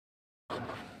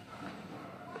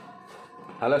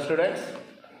Hello students,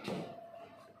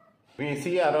 we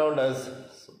see around us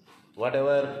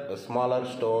whatever smaller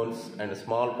stones and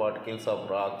small particles of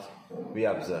rocks we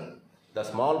observe. The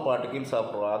small particles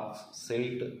of rocks,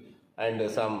 silt and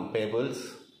some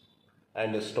pebbles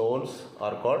and stones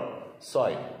are called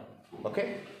soil.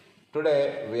 Okay,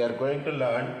 today we are going to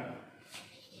learn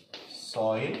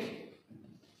soil,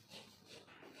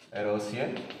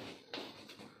 erosion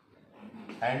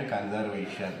and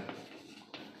conservation.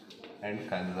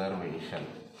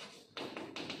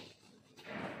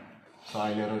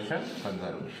 Soil erosion,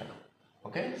 conservation.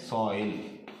 Okay, soil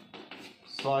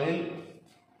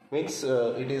means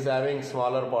it is having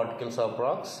smaller particles of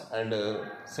rocks and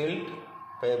silt,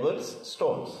 pebbles,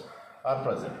 stones are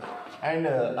present, and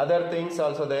other things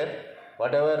also there.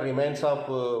 Whatever remains of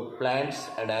plants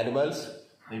and animals,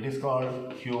 it is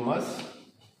called humus.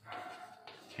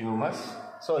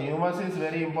 So humus is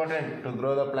very important to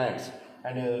grow the plants,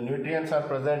 and nutrients are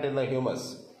present in the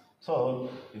humus.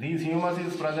 So these humus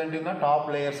is present in the top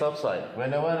layers of soil.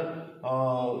 Whenever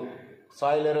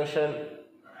soil erosion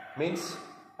means,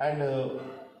 and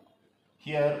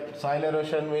here soil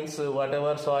erosion means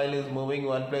whatever soil is moving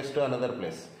one place to another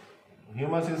place.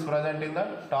 Humus is present in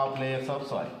the top layers of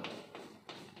soil.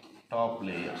 Top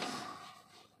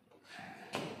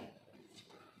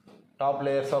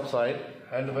layers of soil,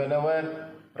 and whenever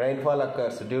rainfall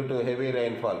occurs due to heavy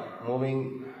rainfall,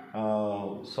 moving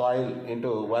soil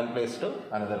into one place to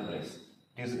another place.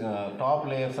 Top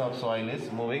layers of soil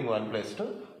is moving one place to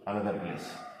another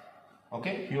place.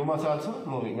 Okay, humus also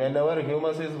moving. Whenever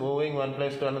humus is moving one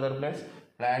place to another place,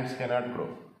 plants cannot grow,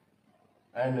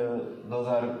 and those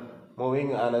are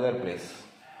moving another place.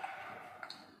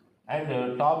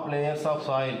 And top layers of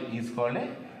soil is called a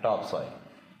topsoil.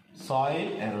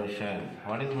 Soil erosion.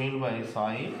 What is meant by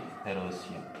soil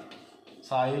erosion?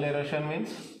 Soil erosion means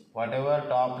whatever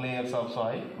top layers of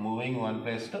soil moving one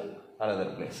place to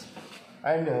another place.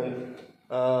 And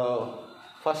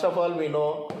first of all, we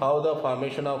know how the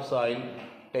formation of soil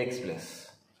takes place.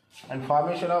 And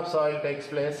formation of soil takes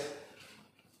place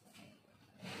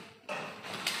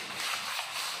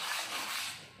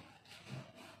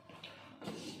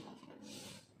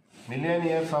million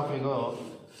years of ago,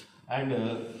 and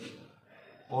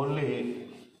only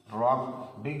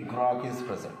big rock is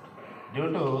present. Due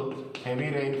to heavy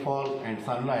rainfall and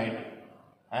sunlight,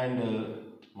 and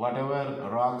whatever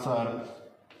rocks are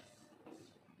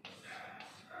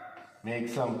make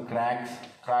some cracks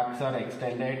are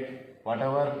extended.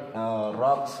 Whatever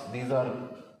rocks, these are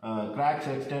cracks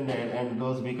extended, and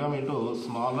those become into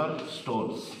smaller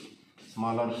stones,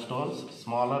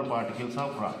 smaller particles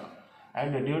of rock.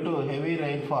 And due to heavy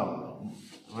rainfall,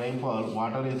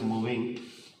 water is moving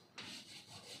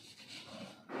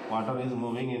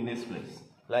in this place.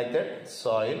 Like that,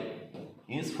 soil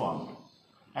is formed.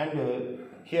 And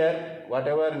here,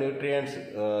 whatever nutrients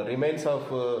remains of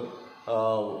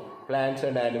plants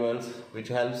and animals, which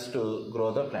helps to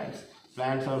grow the plants.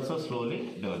 Plants also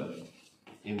slowly develop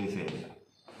in this area.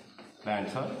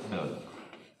 Plants are developed.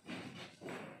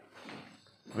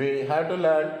 We have to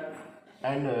learn,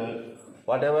 and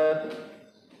whatever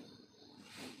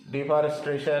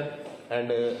deforestation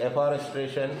and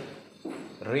afforestation,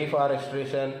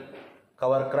 reforestation,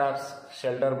 cover crops,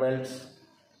 shelter belts,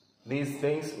 these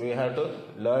things we have to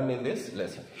learn in this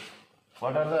lesson.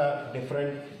 What are the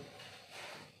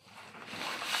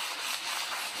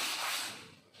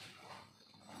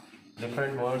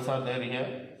different words are there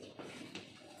here?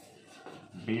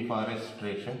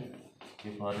 Deforestation,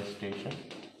 afforestation,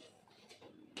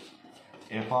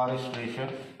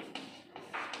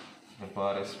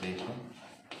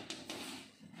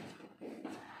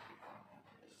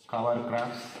 cover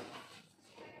crops,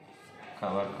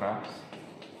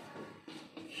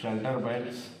 shelter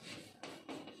belts,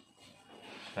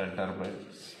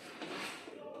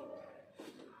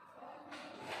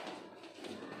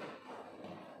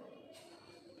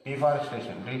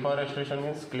 deforestation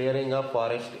means clearing of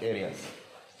forest areas,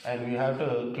 and we have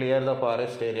to clear the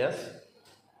forest areas.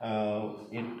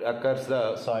 It occurs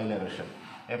the soil erosion.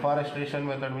 Afforestation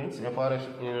method means we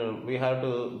have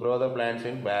to grow the plants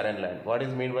in barren land. What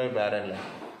is meant by barren land?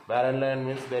 Barren land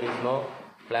means there is no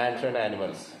plants and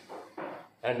animals,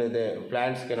 and the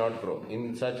plants cannot grow.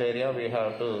 In such area, we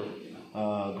have to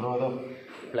grow the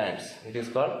plants. It is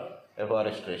called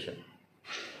afforestation.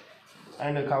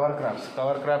 And cover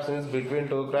crops means between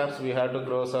two crops we have to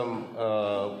grow some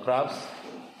crops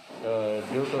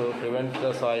due to prevent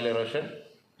the soil erosion.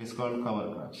 It is called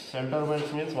cover crops. Shelter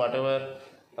belts means whatever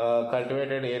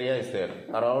cultivated area is there,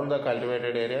 around the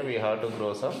cultivated area we have to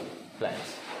grow some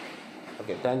plants.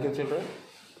 Okay, thank you children.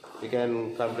 You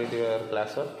can complete your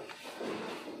classwork.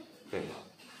 Okay.